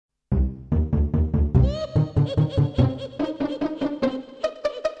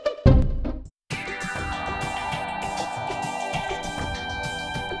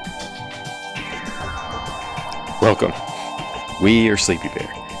We are Sleepy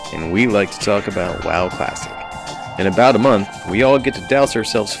Bear, and we like to talk about WoW Classic. In about a month, we all get to douse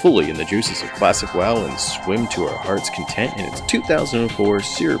ourselves fully in the juices of Classic WoW and swim to our heart's content in its 2004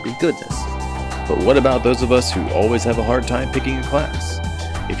 syrupy goodness. But what about those of us who always have a hard time picking a class?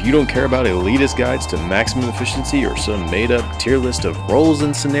 If you don't care about elitist guides to maximum efficiency or some made-up tier list of roles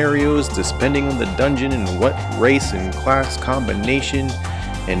and scenarios depending on the dungeon and what race and class combination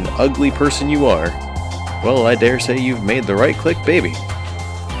and ugly person you are, well, I dare say you've made the right click, baby.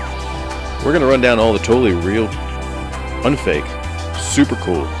 We're gonna run down all the totally real, unfake, super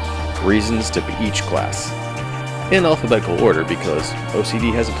cool reasons to be each class. In alphabetical order because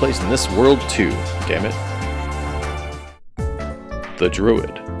OCD has a place in this world too, damn it. The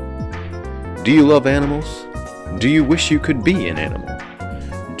Druid. Do you love animals? Do you wish you could be an animal?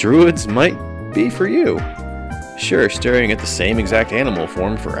 Druids might be for you. Sure, staring at the same exact animal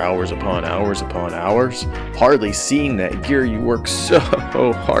form for hours upon hours upon hours, hardly seeing that gear you work so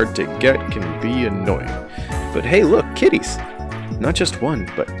hard to get can be annoying. But hey look, kitties! Not just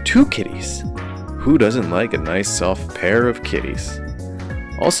one, but two kitties. Who doesn't like a nice soft pair of kitties?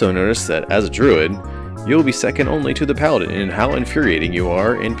 Also notice that as a druid, you'll be second only to the paladin in how infuriating you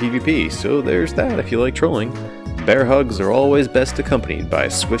are in PvP, so there's that if you like trolling. Bear hugs are always best accompanied by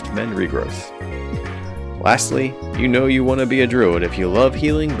swift men regrowth. Lastly, you know you want to be a druid if you love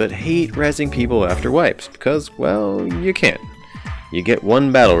healing but hate rezzing people after wipes, because, well, you can't. You get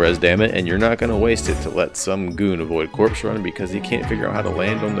one battle res, damn it, and you're not going to waste it to let some goon avoid corpse run because he can't figure out how to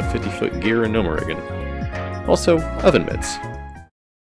land on the 50-foot gear in Nomorigan. Also, oven mitts.